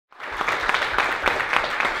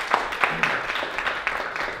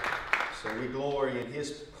We glory in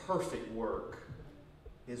His perfect work.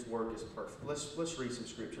 His work is perfect. Let's read some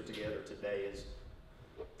scripture together today as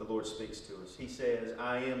the Lord speaks to us. He says,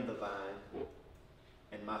 I am the vine,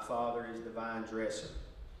 and my Father is the vine dresser.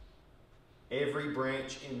 Every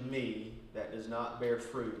branch in me that does not bear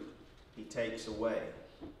fruit, He takes away.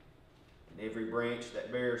 And every branch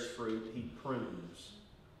that bears fruit, He prunes,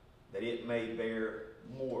 that it may bear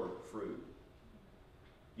more fruit.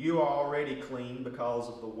 You are already clean because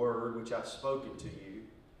of the word which I've spoken to you.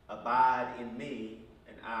 Abide in me,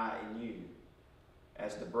 and I in you.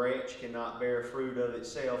 As the branch cannot bear fruit of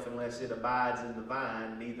itself unless it abides in the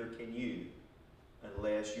vine, neither can you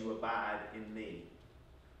unless you abide in me.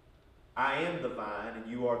 I am the vine, and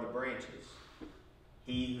you are the branches.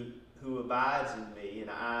 He who abides in me, and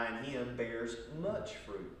I in him, bears much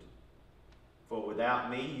fruit. For without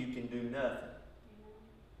me you can do nothing.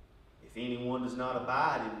 If anyone does not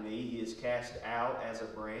abide in me, he is cast out as a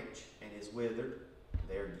branch and is withered.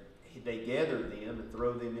 They gather them and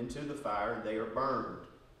throw them into the fire, and they are burned.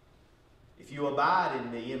 If you abide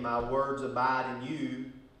in me and my words abide in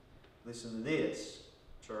you, listen to this,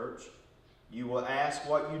 church. You will ask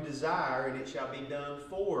what you desire, and it shall be done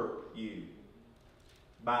for you.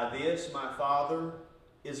 By this my Father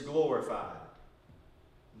is glorified,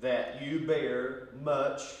 that you bear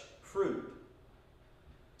much fruit.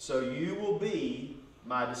 So you will be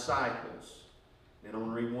my disciples. And I'm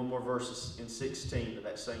going to read one more verse in 16 of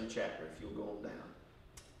that same chapter, if you'll go on down.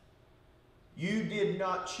 You did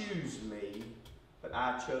not choose me, but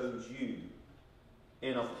I chose you,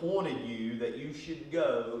 and appointed you that you should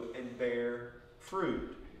go and bear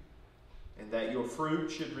fruit, and that your fruit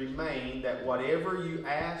should remain, that whatever you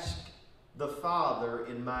ask the Father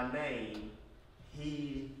in my name,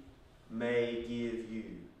 He may give you.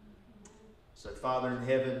 So, Father in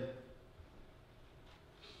heaven,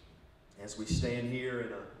 as we stand here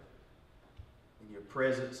in your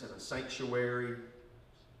presence in a sanctuary,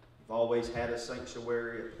 you've always had a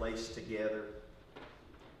sanctuary, a place together.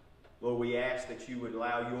 Lord, we ask that you would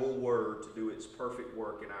allow your word to do its perfect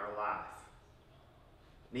work in our life.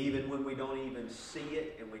 And even when we don't even see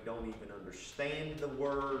it and we don't even understand the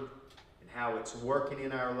word and how it's working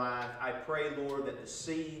in our life, I pray, Lord, that the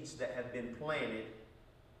seeds that have been planted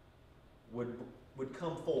would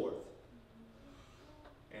come forth,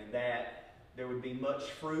 and that there would be much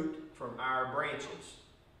fruit from our branches.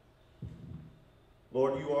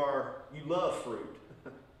 Lord, you love fruit.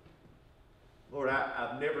 Lord,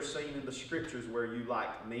 I've never seen in the scriptures where you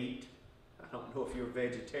like meat. I don't know if you're a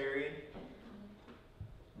vegetarian,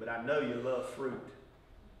 but I know you love fruit.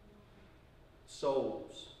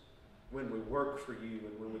 Souls, when we work for you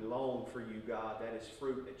and when we long for you, God, that is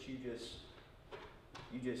fruit that you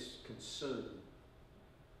just consume.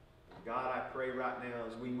 God, I pray right now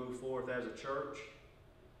as we move forth as a church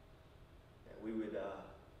that we would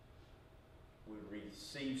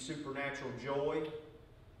receive supernatural joy.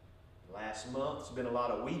 Last month's been a lot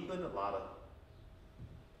of weeping, a lot of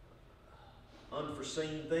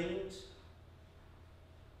unforeseen things.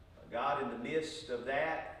 But God, in the midst of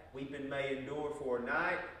that, weeping may endure for a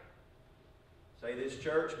night. Say this,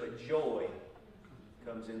 church, but joy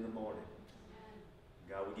comes in the morning.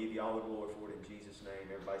 God, we give you all the glory for it in Jesus' name.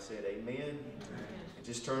 Everybody said amen. Amen. And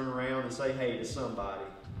just turn around and say hey to somebody.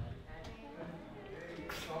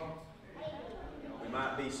 We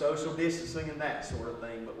might be social distancing and that sort of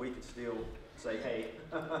thing, but we can still say hey.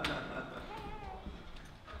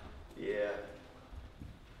 Yeah.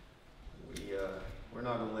 We're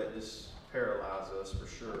not going to let this paralyze us for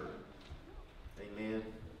sure. Amen.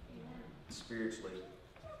 Spiritually.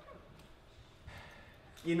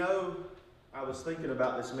 You know, I was thinking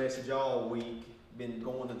about this message all week, been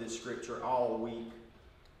going to this scripture all week,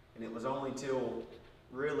 and it was only till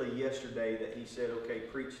really yesterday that he said, okay,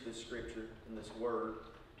 preach this scripture and this word.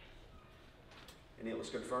 And it was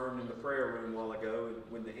confirmed in the prayer room a while ago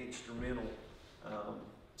when the instrumental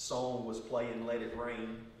song was playing, Let It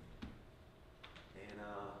Rain. And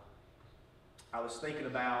I was thinking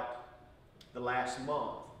about the last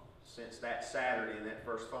month since that Saturday and that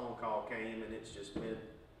first phone call came, and it's just been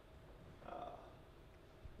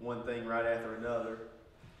one thing right after another.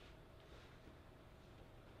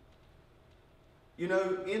 You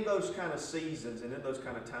know, in those kind of seasons and in those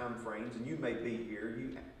kind of time frames, and you may be here,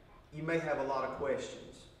 you may have a lot of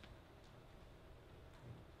questions.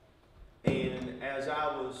 And as I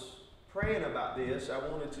was praying about this, I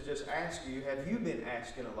wanted to just ask you, have you been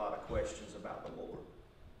asking a lot of questions about the Lord?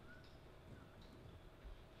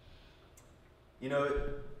 You know,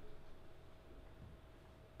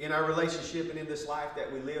 in our relationship and in this life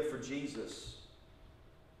that we live for Jesus,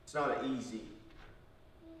 it's not an easy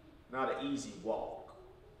walk.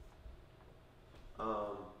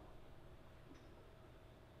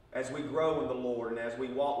 As we grow in the Lord and as we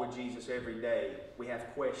walk with Jesus every day, we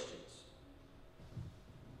have questions.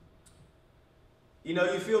 You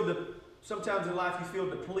know, sometimes in life you feel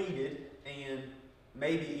depleted and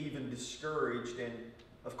maybe even discouraged. And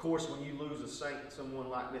of course, when you lose a saint, someone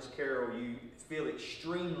like Miss Carol, you feel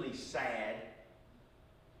extremely sad.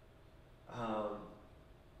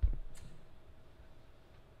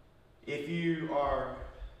 If you are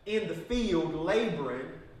in the field laboring,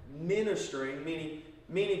 ministering,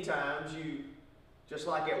 many times just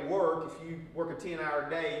like at work, if you work a 10-hour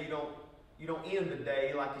day, you don't end the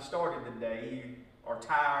day like you started the day. You are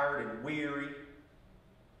tired and weary.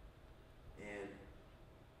 And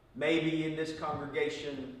maybe in this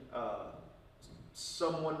congregation,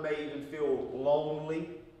 someone may even feel lonely.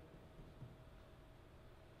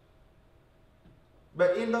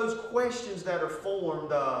 But in those questions that are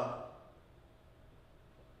formed,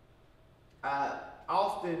 I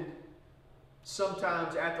often,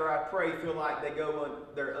 sometimes after I pray, feel like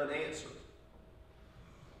they're unanswered.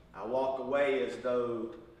 I walk away as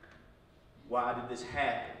though, why did this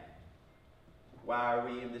happen? Why are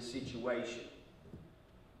we in this situation?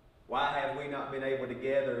 Why have we not been able to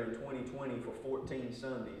gather in 2020 for 14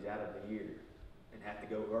 Sundays out of the year and have to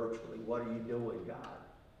go virtually? What are you doing, God?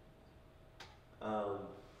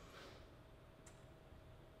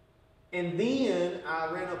 And then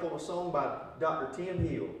I ran up on a song by Dr. Tim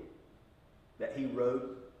Hill that he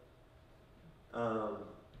wrote. And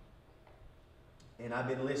I've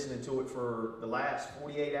been listening to it for the last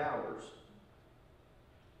 48 hours.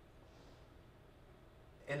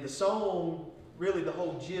 And the song, really the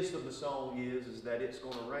whole gist of the song is that it's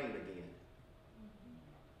going to rain again.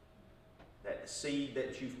 That the seed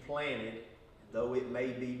that you've planted, though it may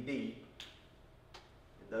be deep,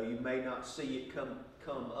 and though you may not see it come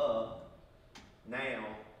up, now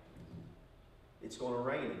it's going to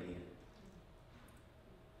rain again.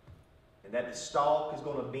 And that the stalk is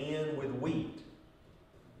going to bend with wheat.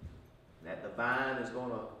 And that the vine is going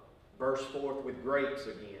to burst forth with grapes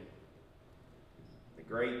again. The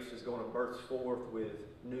grapes is going to burst forth with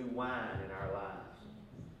new wine in our lives.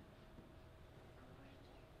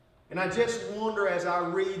 And I just wonder as I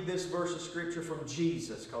read this verse of Scripture from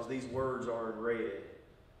Jesus, because these words are in red.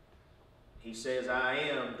 He says, I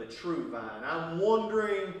am the true vine. I'm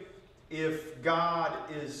wondering if God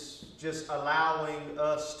is just allowing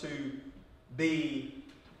us to be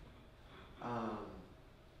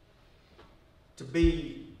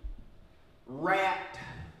wrapped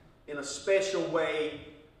in a special way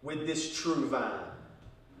with this true vine.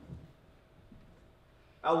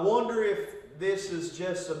 I wonder if this is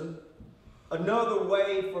just another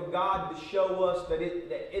way for God to show us that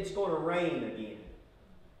it's going to rain again.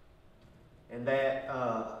 And that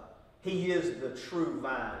He is the true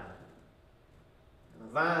vine. And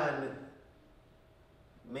a vine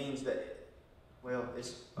means that,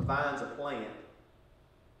 a vine's a plant.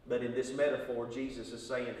 But in this metaphor, Jesus is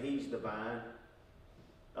saying He's the vine.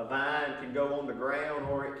 A vine can go on the ground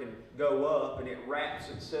or it can go up and it wraps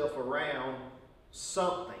itself around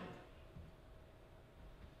something.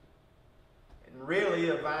 And really,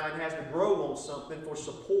 a vine has to grow on something for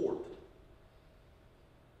support.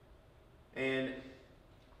 And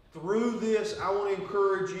through this, I want to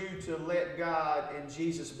encourage you to let God and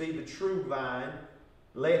Jesus be the true vine.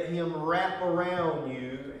 Let Him wrap around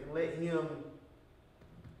you and let Him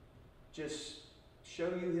just show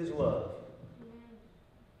you His love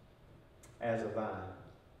as a vine.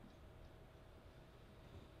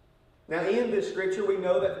 Now, in this scripture, we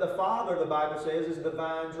know that the Father, the Bible says, is the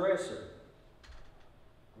vine dresser.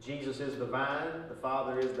 Jesus is the vine, the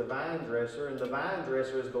Father is the vine dresser, and the vine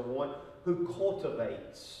dresser is the one who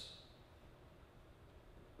cultivates.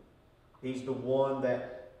 He's the one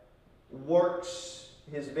that works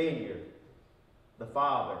His vineyard, the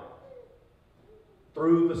Father,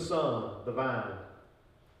 through the Son, the vine,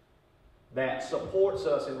 that supports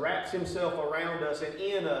us and wraps Himself around us and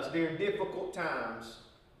in us during difficult times,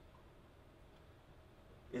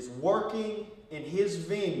 is working in His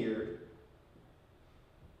vineyard.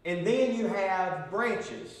 And then you have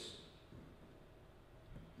branches.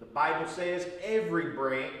 The Bible says, every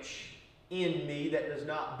branch in me that does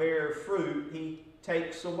not bear fruit, He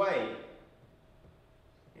takes away.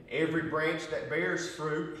 And every branch that bears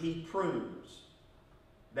fruit, He prunes,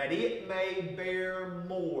 that it may bear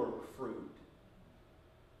more fruit.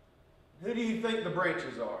 Who do you think the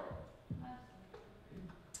branches are?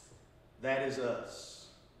 That is us.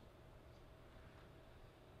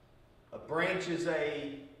 A branch is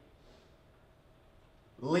a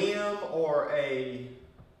limb or a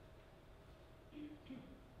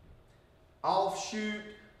offshoot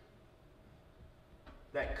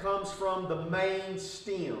that comes from the main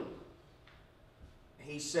stem.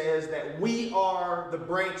 He says that we are the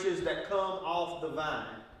branches that come off the vine.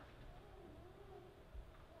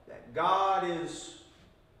 That God is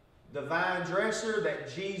the vine dresser,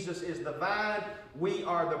 that Jesus is the vine. We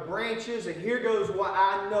are the branches. And here goes what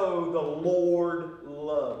I know the Lord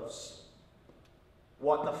loves.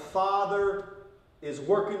 What the Father is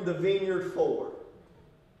working the vineyard for.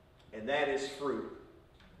 And that is fruit.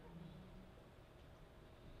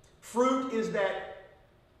 Fruit is that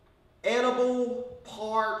edible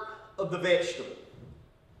part of the vegetable.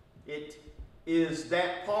 It is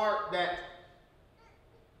that part that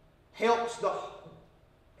helps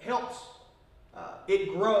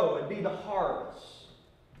it grow and be the harvest.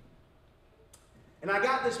 And I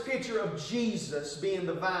got this picture of Jesus being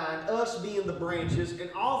the vine, us being the branches, and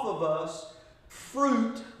off of us,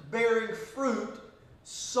 fruit, bearing fruit,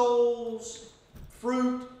 souls,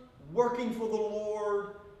 fruit, working for the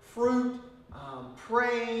Lord, fruit,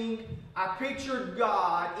 praying. I pictured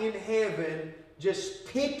God in heaven just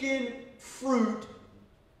picking fruit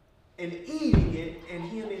and eating it, and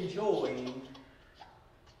Him enjoying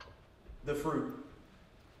the fruit.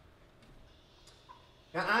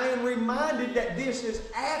 Now I am reminded that this is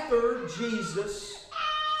after Jesus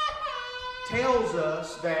tells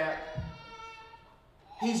us that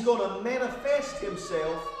He's going to manifest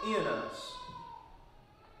Himself in us.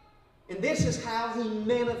 And this is how He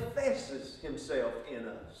manifests Himself in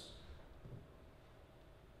us.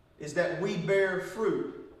 Is that we bear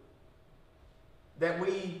fruit. That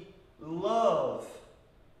we love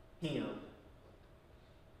Him.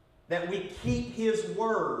 That we keep His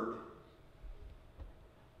word.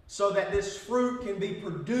 So that this fruit can be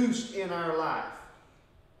produced in our life.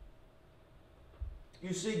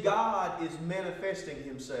 You see, God is manifesting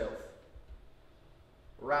Himself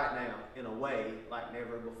right now in a way like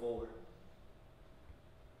never before.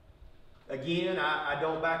 Again, I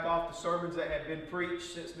don't back off the sermons that have been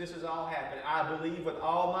preached since this has all happened. I believe with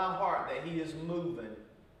all my heart that He is moving,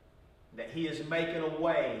 that He is making a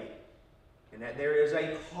way, and that there is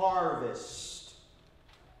a harvest.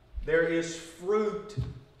 There is fruit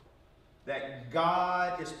that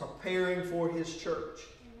God is preparing for His church.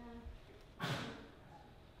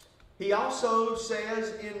 He also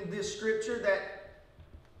says in this scripture that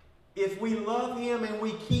if we love Him and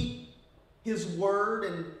we keep His word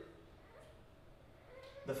and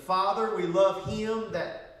the Father, we love Him,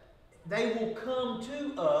 that they will come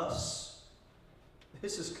to us.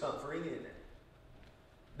 This is comforting, isn't it?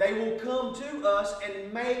 They will come to us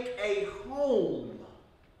and make a home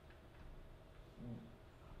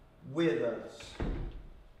with us.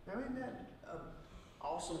 Now, isn't that an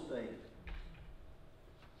awesome thing?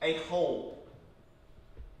 A home,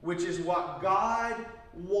 which is what God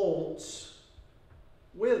wants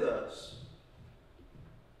with us.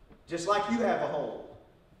 Just like you have a home.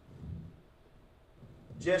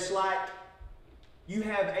 Just like you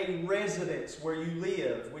have a residence where you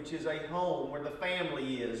live, which is a home where the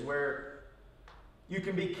family is, where you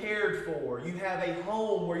can be cared for. You have a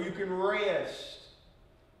home where you can rest.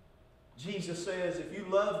 Jesus says, if you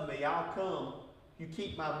love me, I'll come. If you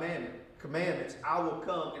keep my commandments, I will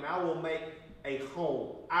come and I will make a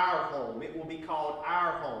home, our home. It will be called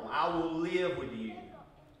our home. I will live with you.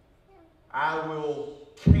 I will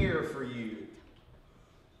care for you.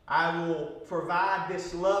 I will provide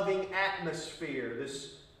this loving atmosphere,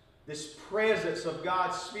 this presence of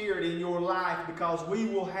God's Spirit in your life, because we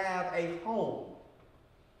will have a home.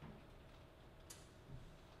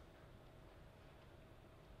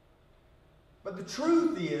 But the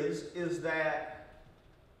truth is that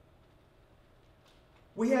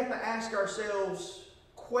we have to ask ourselves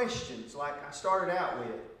questions like I started out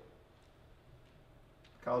with,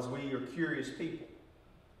 because we are curious people.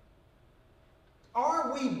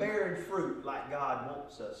 Are we bearing fruit like God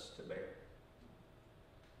wants us to bear?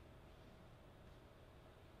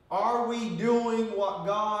 Are we doing what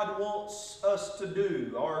God wants us to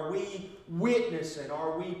do? Are we witnessing?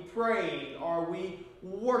 Are we praying? Are we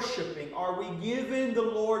worshiping? Are we giving the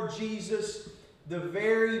Lord Jesus the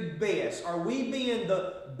very best? Are we being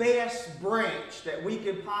the best branch that we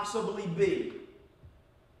can possibly be?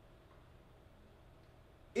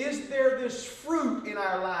 Is there this fruit in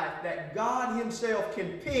our life that God Himself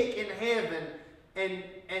can pick in heaven and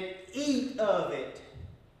eat of it?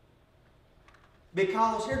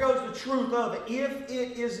 Because here goes the truth of it. If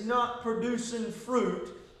it is not producing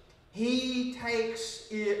fruit, He takes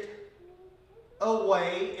it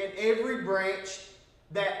away, and every branch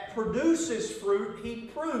that produces fruit, He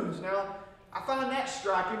prunes. Now, I find that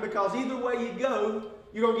striking because either way you go,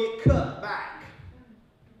 you're going to get cut back.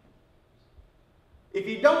 If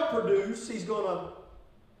you don't produce, He's going to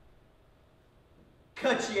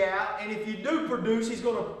cut you out. And if you do produce, He's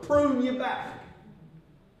going to prune you back.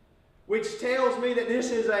 Which tells me that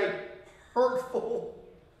this is a hurtful,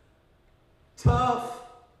 tough,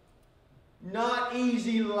 not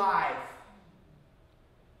easy life.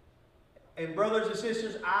 And brothers and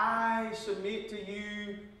sisters, I submit to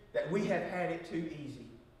you that we have had it too easy.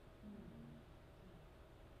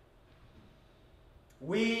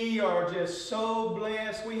 We are just so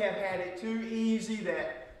blessed. We have had it too easy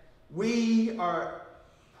that we are,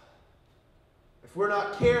 if we're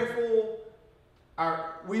not careful,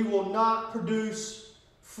 we will not produce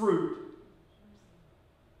fruit.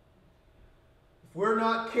 If we're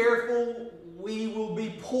not careful, we will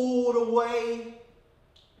be pulled away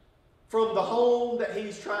from the home that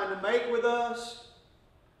He's trying to make with us.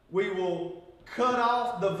 We will cut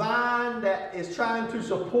off the vine that is trying to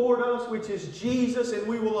support us, which is Jesus, and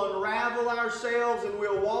we will unravel ourselves and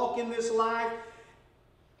we'll walk in this life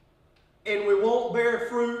and we won't bear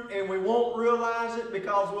fruit and we won't realize it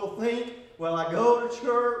because we'll think, well, I go to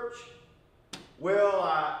church, well,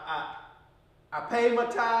 I pay my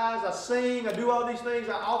tithes, I sing, I do all these things,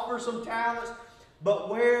 I offer some talents, but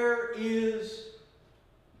where is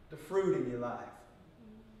the fruit in your life?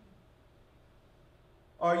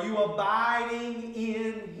 Are you abiding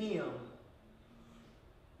in Him?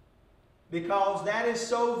 Because that is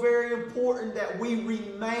so very important that we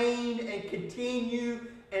remain and continue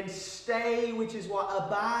and stay, which is what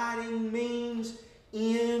abiding means,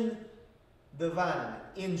 in the vine,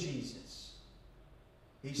 in Jesus.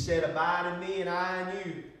 He said, abide in me and I in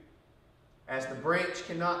you. As the branch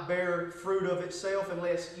cannot bear fruit of itself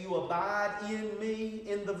unless you abide in me,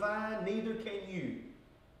 in the vine, neither can you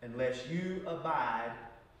unless you abide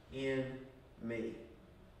in me.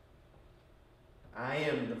 I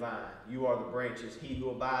am the vine, you are the branches. He who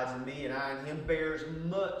abides in me and I in him bears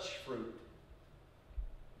much fruit.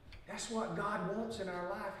 That's what God wants in our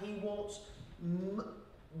life. He wants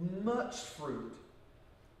much fruit.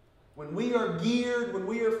 When we are geared, when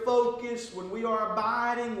we are focused, when we are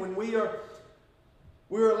abiding, when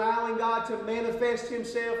we're allowing God to manifest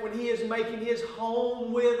Himself, when He is making His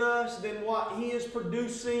home with us, then what He is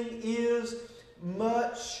producing is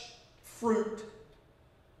much fruit.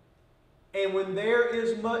 And when there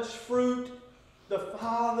is much fruit, the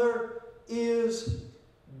Father is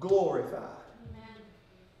glorified. Amen.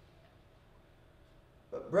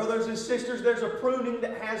 But brothers and sisters, there's a pruning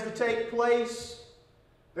that has to take place.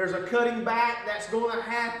 There's a cutting back that's going to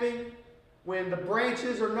happen. When the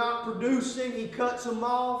branches are not producing, He cuts them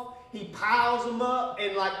off. He piles them up.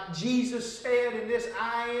 And like Jesus said in this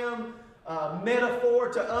I am metaphor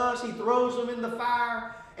to us, He throws them in the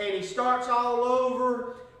fire and He starts all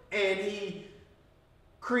over and He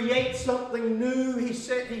creates something new.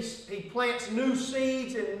 He plants new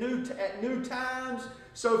seeds at new times.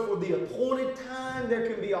 So for the appointed time, there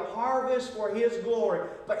can be a harvest for His glory.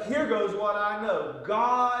 But here goes what I know.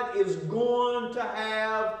 God is going to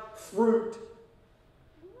have fruit.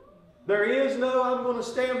 There is no, I'm going to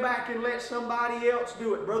stand back and let somebody else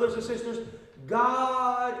do it. Brothers and sisters,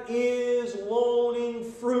 God is wanting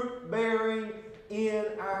fruit bearing in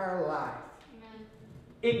our life. Amen.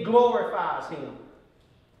 It glorifies Him.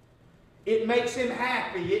 It makes Him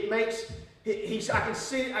happy. It makes I can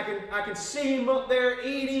see Him up there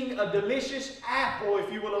eating a delicious apple,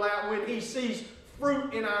 if you will allow, when He sees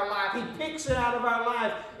fruit in our life. He picks it out of our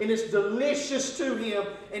life and it's delicious to Him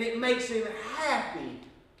and it makes Him happy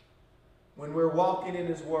when we're walking in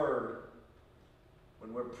His Word,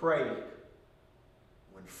 when we're praying,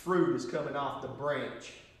 when fruit is coming off the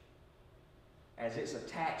branch, as it's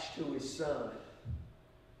attached to His Son,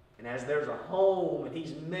 and as there's a home and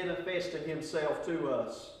He's manifesting Himself to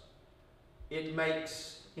us. It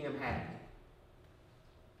makes Him happy.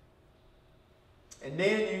 And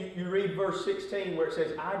then you read verse 16 where it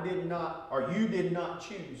says, you did not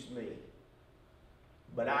choose me,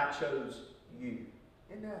 but I chose you.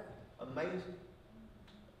 Isn't that amazing?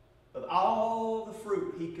 Of all the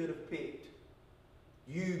fruit He could have picked,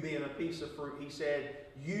 you being a piece of fruit, He said,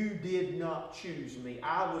 you did not choose me.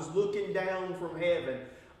 I was looking down from heaven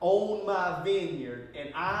on my vineyard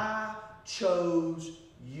and I chose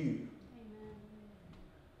you.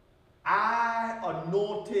 I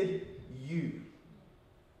anointed you.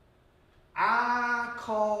 I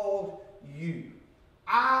called you.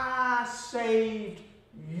 I saved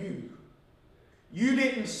you. You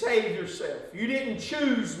didn't save yourself. You didn't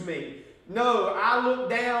choose me. No, I looked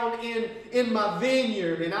down in my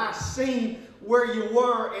vineyard and I seen where you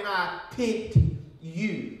were and I picked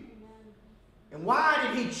you. And why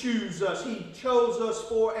did He choose us? He chose us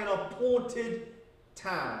for an appointed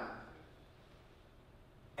time.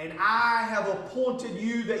 and I have appointed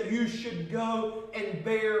you that you should go and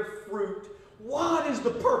bear fruit. What is the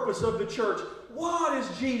purpose of the church? What is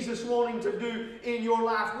Jesus wanting to do in your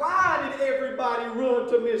life? Why did everybody run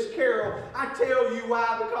to Miss Carol? I tell you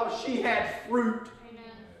why, because she had fruit. Amen.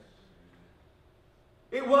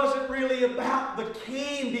 It wasn't really about the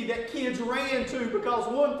candy that kids ran to,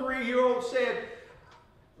 because one 3-year-old said,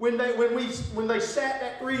 when they sat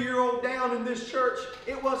that 3-year-old down in this church,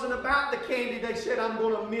 it wasn't about the candy. They said, I'm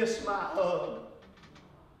going to miss my hug.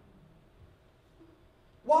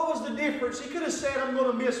 What was the difference? He could have said, I'm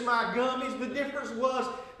going to miss my gummies. The difference was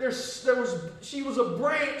she was a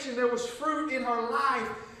branch and there was fruit in her life.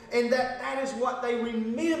 And that is what they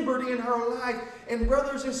remembered in her life. And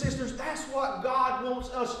brothers and sisters, that's what God wants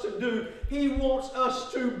us to do. He wants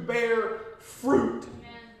us to bear fruit.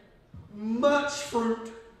 Amen. Much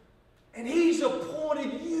fruit. And He's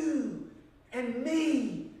appointed you and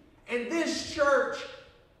me and this church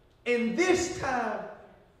in this time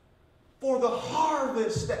for the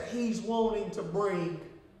harvest that He's wanting to bring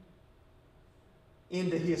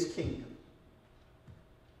into His kingdom.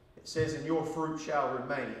 It says, and your fruit shall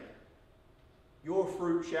remain. Your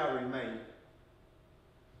fruit shall remain.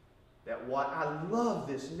 I love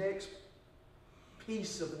this next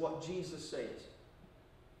piece of what Jesus says.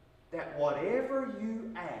 That whatever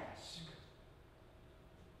you ask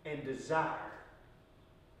and desire,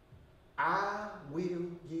 I will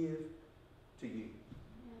give to you.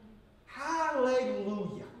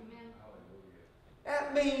 Hallelujah. Amen.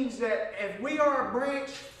 That means that if we are a branch,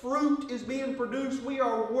 fruit is being produced. We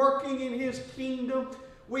are working in His kingdom.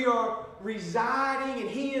 We are residing and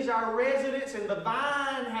He is our residence, and the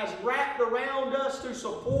vine has wrapped around us to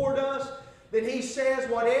support us. Then He says,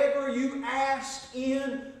 whatever you ask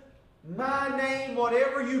in my name,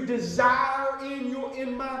 whatever you desire in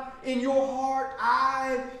your heart,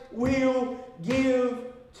 I will give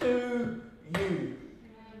to you.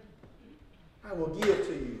 I will give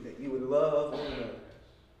to you that you would love one another.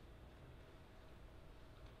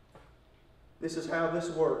 This is how this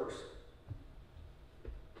works.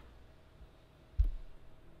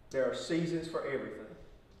 There are seasons for everything.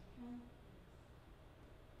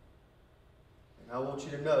 And I want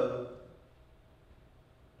you to know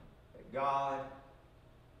that God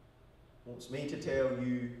wants me to tell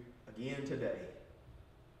you again today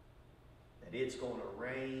that it's going to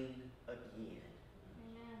rain again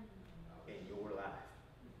in your life.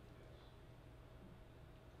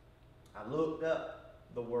 I looked up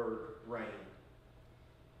the word rain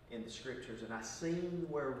in the scriptures, and I seen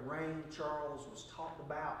where rain, Charles, was talked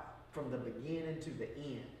about from the beginning to the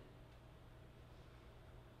end.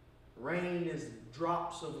 Rain is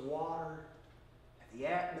drops of water that the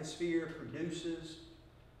atmosphere produces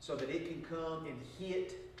so that it can come and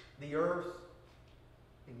hit the earth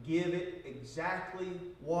and give it exactly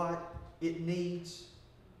what it needs.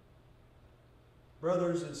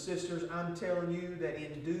 Brothers and sisters, I'm telling you that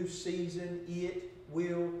in due season it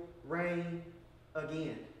will rain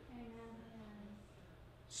again.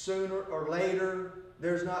 Sooner or later,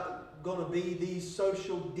 there's not going to be these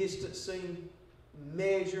social distancing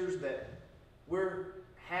measures that we're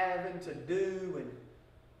having to do, and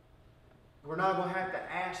we're not going to have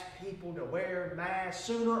to ask people to wear masks.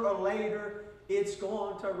 Sooner or later, it's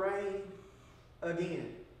going to rain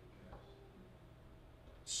again.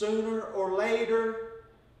 Sooner or later,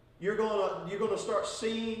 you're going to start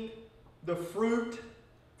seeing the fruit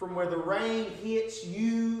from where the rain hits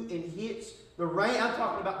you and hits the rain. I'm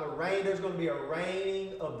talking about the rain. There's going to be a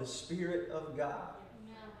raining of the Spirit of God.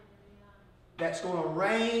 That's going to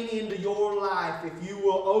rain into your life if you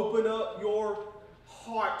will open up your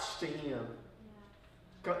hearts to Him.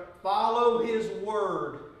 Follow His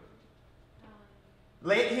Word.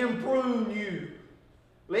 Let Him prune you.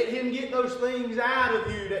 Let Him get those things out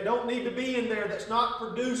of you that don't need to be in there, that's not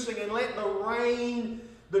producing, and let the rain,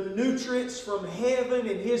 the nutrients from heaven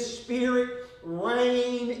and His Spirit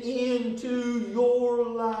rain into your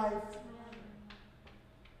life.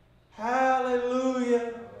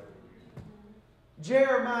 Hallelujah.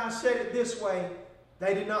 Jeremiah said it this way.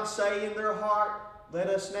 They did not say in their heart, let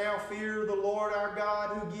us now fear the Lord our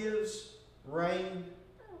God who gives rain,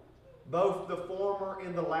 both the former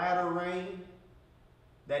and the latter rain,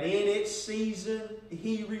 that in its season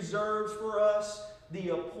He reserves for us the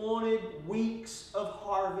appointed weeks of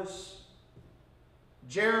harvest.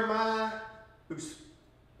 Jeremiah, whose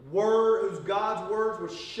God's words were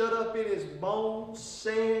shut up in his bones,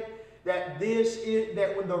 said that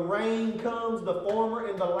when the rain comes, the former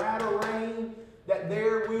and the latter rain, that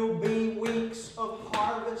there will be weeks of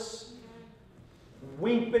harvest.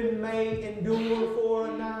 Weeping may endure for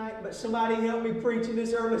a night, but somebody help me preach in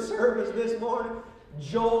this early service this morning.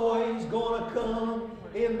 Joy's going to come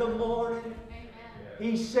in the morning.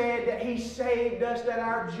 He said that He saved us that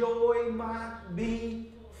our joy might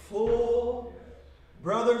be full.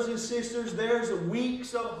 Brothers and sisters, there's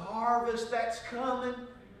weeks of harvest that's coming.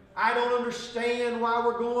 I don't understand why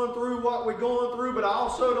we're going through what we're going through, but I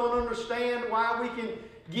also don't understand why we can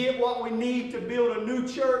get what we need to build a new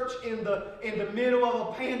church in the middle of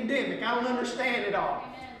a pandemic. I don't understand it all.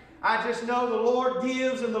 I just know the Lord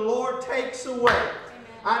gives and the Lord takes away.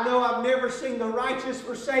 I know I've never seen the righteous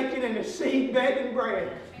forsaken and the seed begging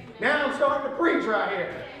bread. Now I'm starting to preach right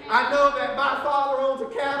here. I know that my Father owns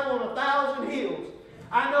a cattle on 1,000 hills.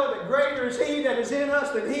 I know that greater is He that is in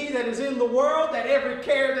us than he that is in the world, that every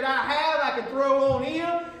care that I have I can throw on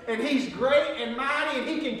Him, and He's great and mighty and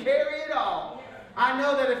He can carry it all. I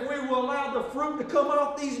know that if we will allow the fruit to come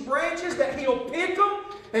off these branches, that He'll pick them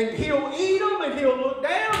and He'll eat them and He'll look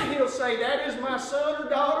down and He'll say, that is my son or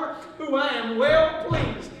daughter who I am well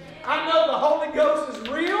pleased. I know the Holy Ghost is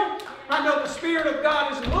real. I know the Spirit of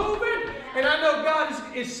God is moving. And I know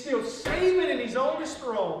God is still saving and He's on His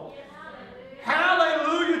throne.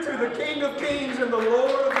 Hallelujah to the King of Kings and the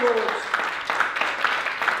Lord of Lords.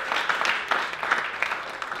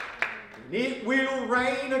 It will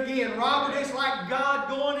rain again. Robert, it's like God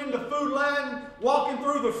going in the food line, walking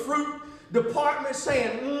through the fruit department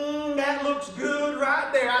saying, that looks good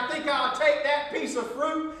right there. I think I'll take that piece of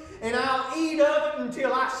fruit and I'll eat of it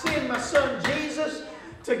until I send my son Jesus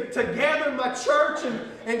to gather my church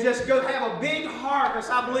and just go have a big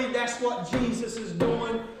harvest. I believe that's what Jesus is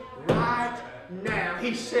doing right now.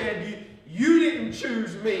 He said, you didn't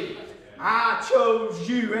choose me. I chose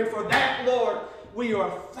you. And for that, Lord, we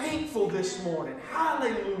are thankful this morning.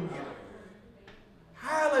 Hallelujah.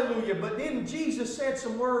 Hallelujah. But then Jesus said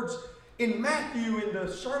some words in Matthew in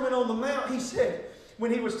the Sermon on the Mount. He said,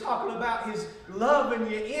 when He was talking about His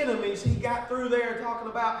loving your enemies, He got through there talking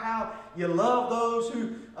about how you love those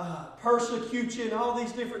who persecute you and all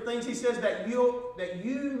these different things. He says that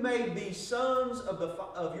you may be sons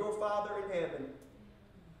of your Father in heaven.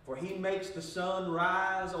 For He makes the sun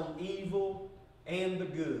rise on evil and the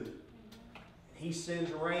good. He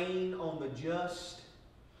sends rain on the just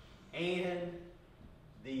and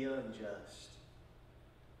the unjust.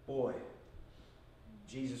 Boy,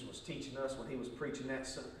 Jesus was teaching us when He was preaching that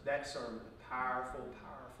sermon, a powerful,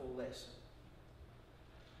 powerful lesson.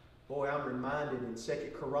 Boy, I'm reminded in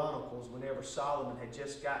 2 Chronicles, whenever Solomon had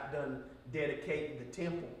just got done dedicating the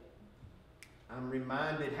temple, I'm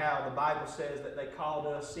reminded how the Bible says that they called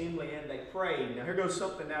an assembly and they prayed. Now here goes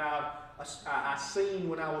something that I seen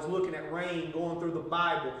when I was looking at rain going through the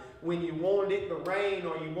Bible. When you wanted it to rain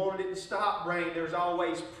or you wanted it to stop rain, there's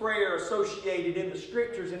always prayer associated in the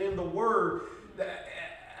Scriptures and in the Word.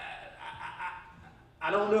 I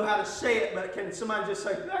don't know how to say it, but can somebody just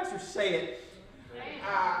say, Pastor, say it?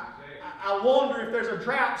 I wonder if there's a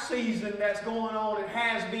drought season that's going on and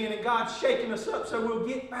has been, and God's shaking us up so we'll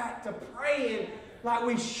get back to praying like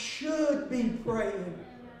we should be praying.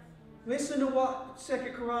 Listen to what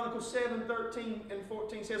 2 Chronicles 7:13 and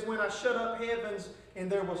 14 says. When I shut up heavens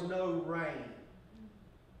and there was no rain,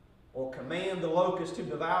 or command the locust to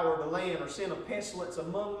devour the land, or send a pestilence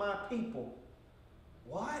among my people.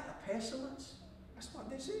 What? A pestilence? That's what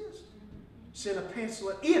this is. Send a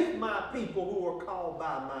pestilence. If my people who are called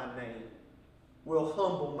by my name will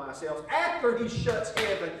humble themselves. After He shuts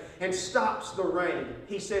heaven and stops the rain,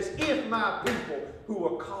 He says, if my people who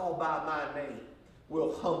are called by my name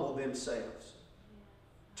will humble themselves,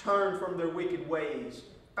 turn from their wicked ways,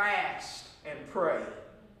 fast and pray,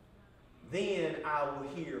 then I will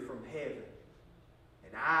hear from heaven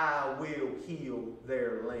and I will heal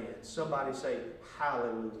their land. Somebody say,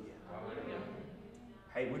 hallelujah. Hallelujah.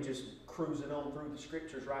 Hey, we're just cruising on through the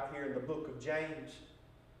Scriptures right here in the book of James.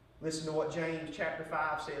 Listen to what James chapter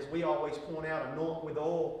 5 says. We always point out, anoint with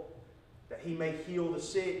oil that He may heal the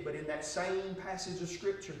sick. But in that same passage of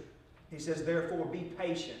Scripture, he says, therefore be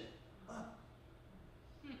patient. Oh,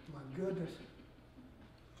 my goodness.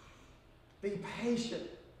 Be patient.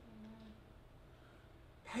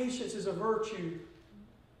 Patience is a virtue.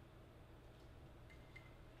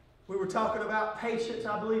 We were talking about patience,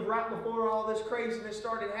 I believe, right before all this craziness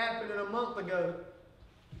started happening a month ago.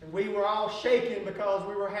 And we were all shaken because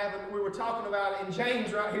we were talking about it in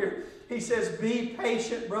James right here. He says, be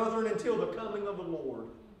patient, brethren, until the coming of the Lord.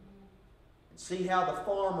 And see how the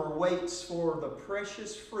farmer waits for the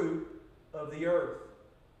precious fruit of the earth,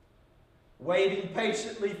 waiting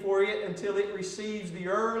patiently for it until it receives the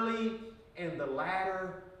early and the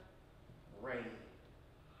latter rain.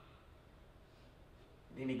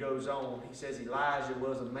 Then he goes on. He says Elijah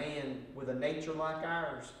was a man with a nature like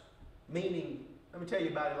ours, meaning Let me tell you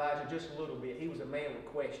about Elijah just a little bit. He was a man with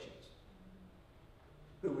questions,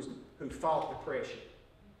 who fought depression,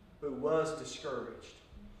 who was discouraged,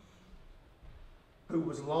 who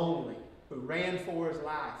was lonely, who ran for his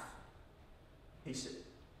life. He said,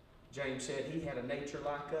 James said he had a nature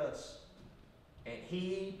like us. And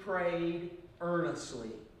he prayed earnestly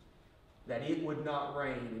that it would not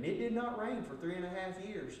rain. And it did not rain for 3.5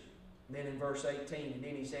 years. And then in verse 18, and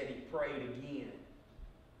then he said he prayed again.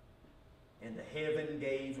 And the heaven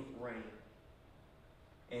gave rain.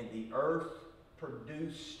 And the earth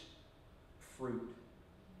produced fruit.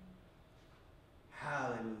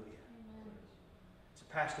 Hallelujah. Amen. So,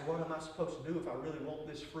 Pastor, what am I supposed to do if I really want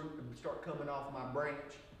this fruit to start coming off my branch?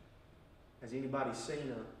 Has anybody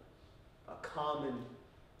seen a common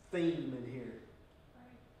theme in here?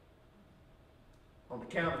 On the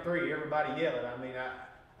count of 3, everybody yell it. I mean,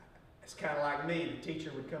 it's kind of like me. The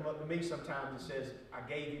teacher would come up to me sometimes and says, I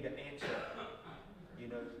gave you the answer. You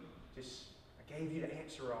know, I gave you the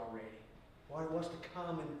answer already. What's the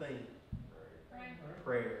common theme?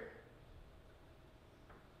 Prayer.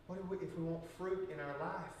 If we want fruit in our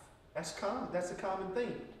life? That's common. That's a common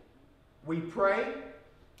theme. We pray,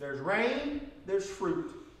 there's rain, there's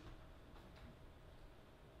fruit.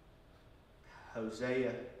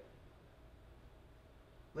 Hosea.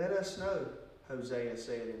 Let us know, Hosea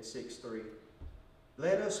said in 6:3.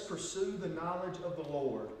 Let us pursue the knowledge of the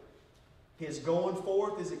Lord. His going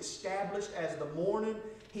forth is established as the morning.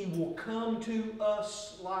 He will come to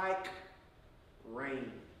us like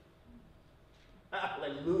rain.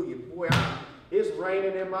 Hallelujah. Boy, it's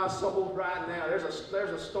raining in my soul right now. There's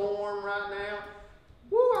a storm right now.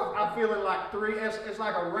 Woo, I'm feeling like it's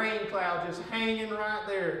like a rain cloud just hanging right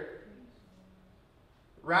there.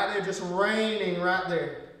 Right there, just raining right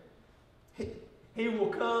there. He will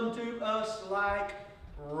come to us like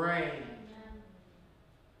rain.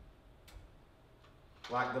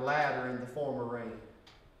 Like the latter and the former rain.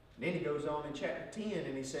 And then he goes on in chapter 10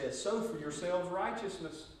 and he says, sow for yourselves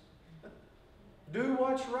righteousness. Do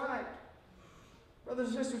what's right. Brothers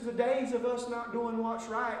and sisters, the days of us not doing what's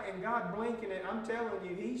right and God blinking it, I'm telling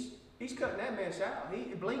you, He's cutting that mess out. He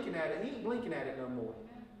ain't blinking at it. He ain't blinking at it no more.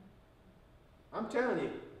 I'm telling you,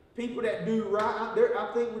 people that do right,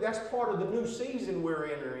 I think that's part of the new season we're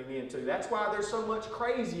entering into. That's why there's so much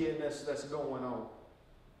craziness that's going on.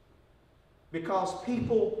 Because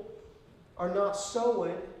people are not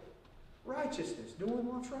sowing righteousness, doing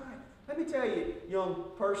what's right. Let me tell you, young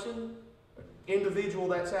person, individual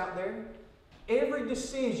that's out there, every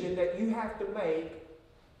decision that you have to make,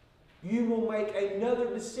 you will make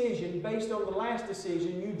another decision based on the last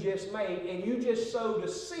decision you just made, and you just sowed a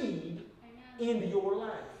seed into your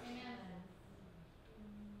life.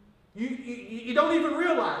 You don't even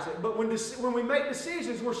realize it, but when we make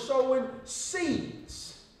decisions, we're sowing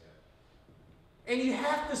seeds. And you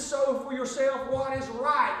have to sow for yourself what is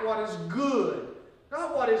right, what is good,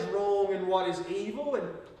 not what is wrong and what is evil.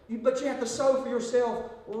 But you have to sow for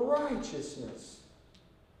yourself righteousness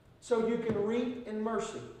so you can reap in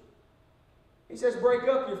mercy. He says, break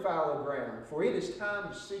up your fallow ground, for it is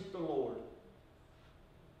time to seek the Lord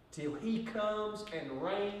till He comes and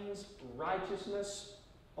rains righteousness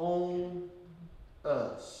on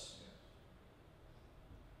us.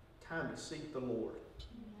 Time to seek the Lord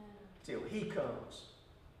till He comes.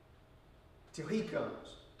 Till He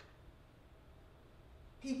comes.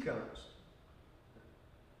 He comes.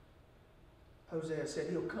 Hosea said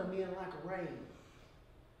He'll come in like a rain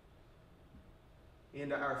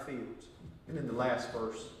into our fields. And then the last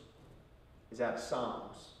verse is out of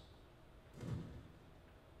Psalms.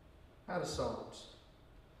 Out of Psalms.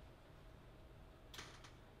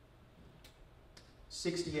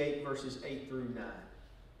 68 verses 8 through 9.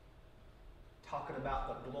 Talking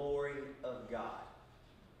about the glory of God.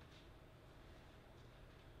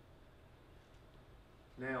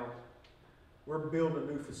 Now, we're building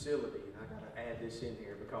a new facility, and I got to add this in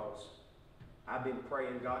here because I've been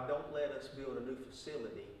praying, God, don't let us build a new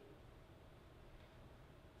facility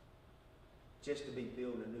just to be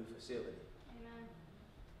building a new facility. Amen.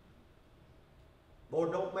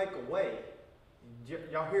 Lord, don't make a way.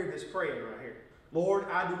 Y'all hear this praying right here. Lord,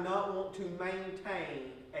 I do not want to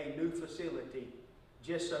maintain a new facility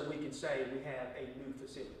just so we can say we have a new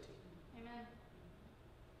facility. Amen.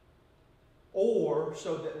 Or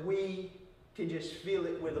so that we can just fill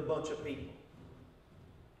it with a bunch of people.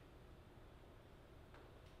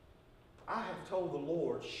 I have told the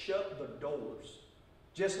Lord, shut the doors.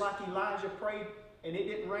 Just like Elijah prayed and it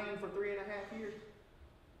didn't rain for 3.5 years.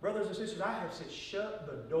 Brothers and sisters, I have said, shut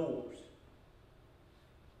the doors.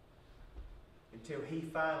 Until He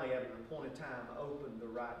finally, at an appointed time, opened the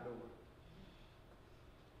right door.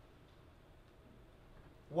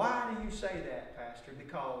 Why do you say that, Pastor?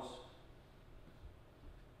 Because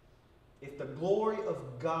if the glory of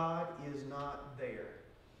God is not there,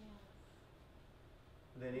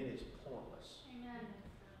 then it is pointless. Amen.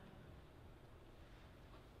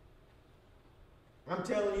 I'm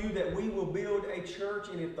telling you that we will build a church,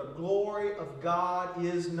 and if the glory of God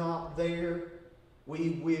is not there,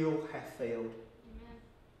 we will have failed. Amen.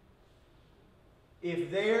 If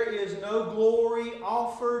there is no glory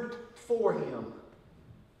offered for Him,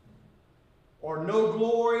 or no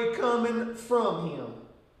glory coming from Him,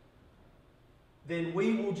 then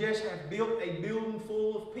we will just have built a building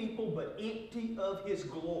full of people but empty of His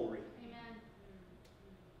glory.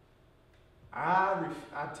 Amen.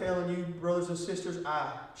 I'm telling you, brothers and sisters,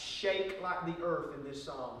 I shake like the earth in this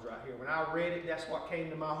Psalms right here. When I read it, that's what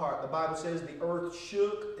came to my heart. The Bible says the earth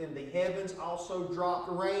shook and the heavens also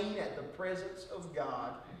dropped rain at the presence of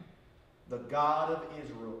God, the God of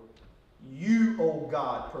Israel. You, O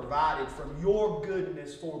God, provided from your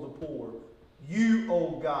goodness for the poor. You,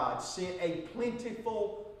 O God, sent a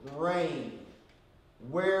plentiful rain,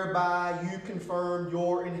 whereby you confirmed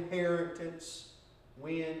your inheritance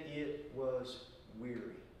when it was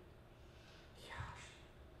weary. Gosh,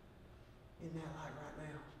 isn't that like right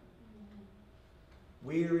now?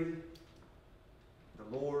 Weary, the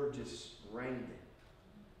Lord just rained it.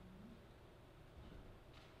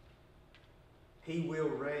 He will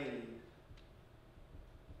reign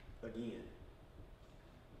again.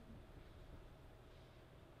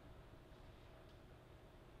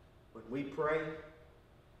 When we pray,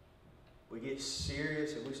 we get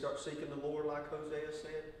serious and we start seeking the Lord like Hosea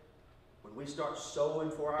said. When we start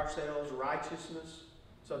sowing for ourselves righteousness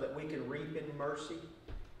so that we can reap in mercy.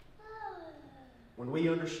 When we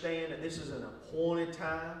understand that this is an appointed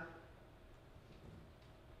time.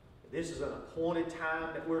 This is an appointed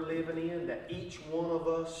time that we're living in, that each one of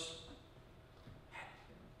us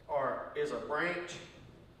is a branch,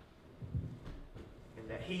 and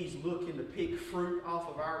that He's looking to pick fruit off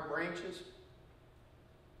of our branches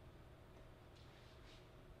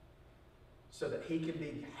so that He can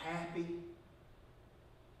be happy.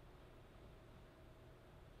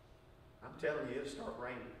 I'm telling you, it'll start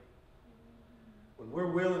raining. When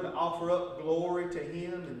we're willing to offer up glory to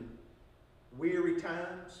Him in weary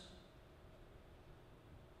times,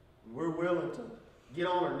 when we're willing to get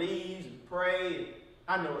on our knees and pray, and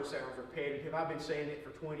I know it sounds repetitive. I've been saying it for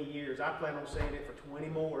 20 years. I plan on saying it for 20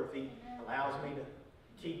 more if He allows me to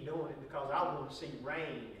keep doing it, because I want to see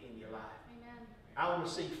rain in your life. Amen. I want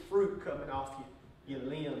to see fruit coming off your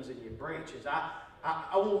limbs and your branches. I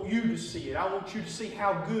want you to see it. I want you to see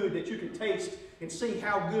how good that you can taste and see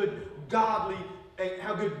how good God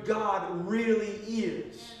really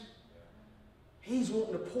is. He's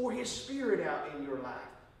wanting to pour His Spirit out in your life.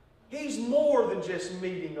 He's more than just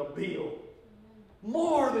meeting a bill.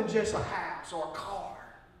 More than just a house or a car.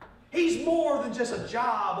 He's more than just a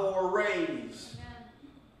job or a raise.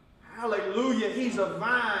 Hallelujah. He's a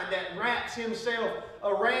vine that wraps Himself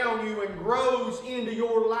around you and grows into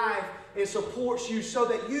your life and supports you so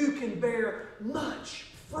that you can bear much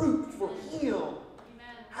fruit for Him. Amen.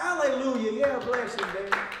 Hallelujah. Yeah, bless Him,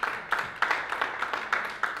 Dan.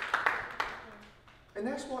 And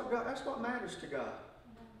that's what matters to God.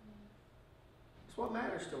 That's what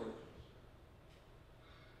matters to Him.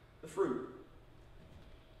 The fruit.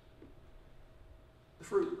 The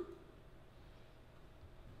fruit.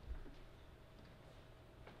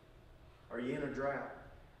 Are you in a drought?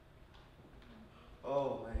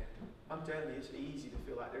 Oh man, I'm telling you, it's easy to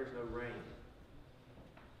feel like there's no rain.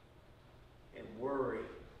 And worry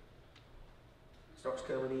starts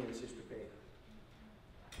coming in, Sister Peggy.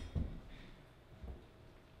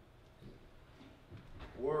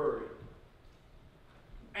 Worry.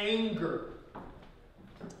 Anger.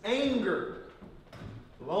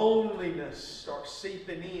 Loneliness starts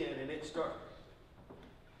seeping in, and it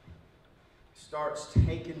starts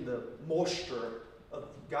taking the moisture of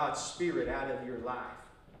God's Spirit out of your life.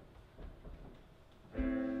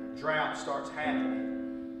 Drought starts happening.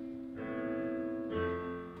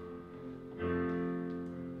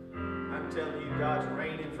 I'm telling you, God's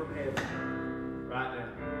raining from heaven right now.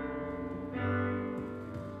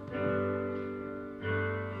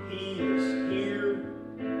 He is here.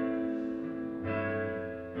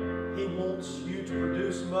 He wants you to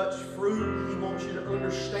produce much fruit. He wants you to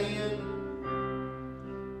understand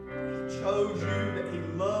He chose you, that He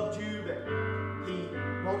loved you, that He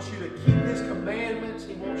wants you to keep His commandments.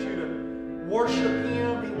 He wants you to worship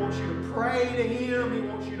Him. He wants you to pray to Him. He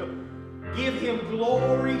wants you to give Him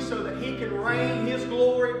glory so that He can rain His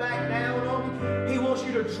glory back down on you. He wants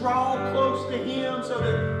you to draw close to Him so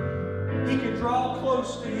that He can draw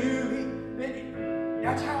close to you.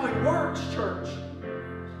 That's how it works, church.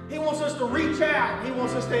 He wants us to reach out. He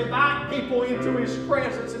wants us to invite people into His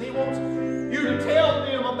presence. And He wants you to tell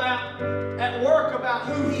them at work about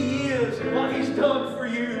who He is and what He's done for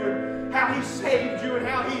you and how He saved you and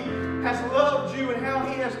how He has loved you and how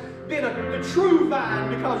He has been the true vine.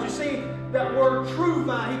 Because you see, that word true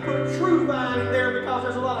vine, He put true vine in there because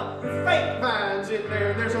there's a lot of fake vines in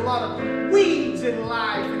there. There's a lot of weeds in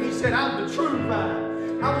life. And He said, I'm the true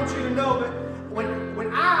vine. I want you to know that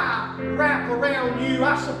when I wrap around you,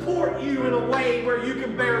 I support you in a way where you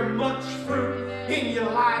can bear much fruit in your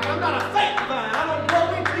life. I'm not a fake vine. I don't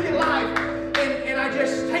grow into your life and I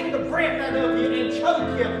just take the breath out of you and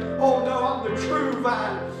choke you. Oh no, I'm the true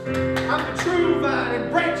vine. I'm the true vine,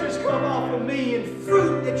 and branches come off of me, and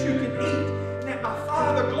fruit that you can eat and that my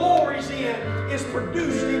Father glories in is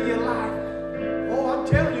produced in your life. Oh, I'm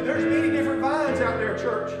telling you, there's many different vines out there,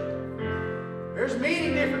 church. There's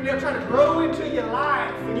many different, they'll try to grow into your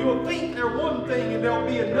life, and you will think they're one thing and there'll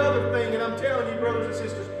be another thing. And I'm telling you, brothers and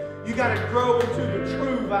sisters, you got to grow into the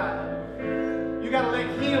true vine. You got to let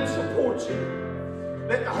Him support you.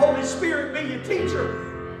 Let the Holy Spirit be your teacher.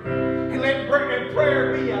 And let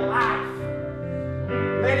prayer be your life.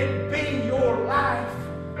 Let it be your life.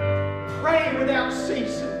 Pray without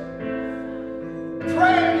ceasing.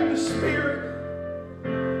 Pray in the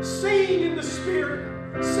Spirit. Sing in the Spirit.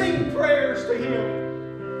 Sing prayers to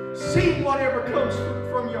Him. Sing whatever comes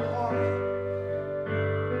from your heart.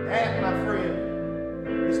 That, my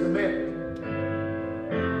friend, is the method.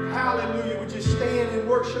 Hallelujah. Would you stand and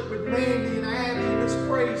worship with Mandy and Abby and this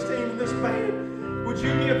praise team and this band? Would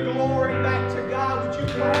you give glory back to God? Would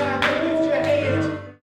you clap?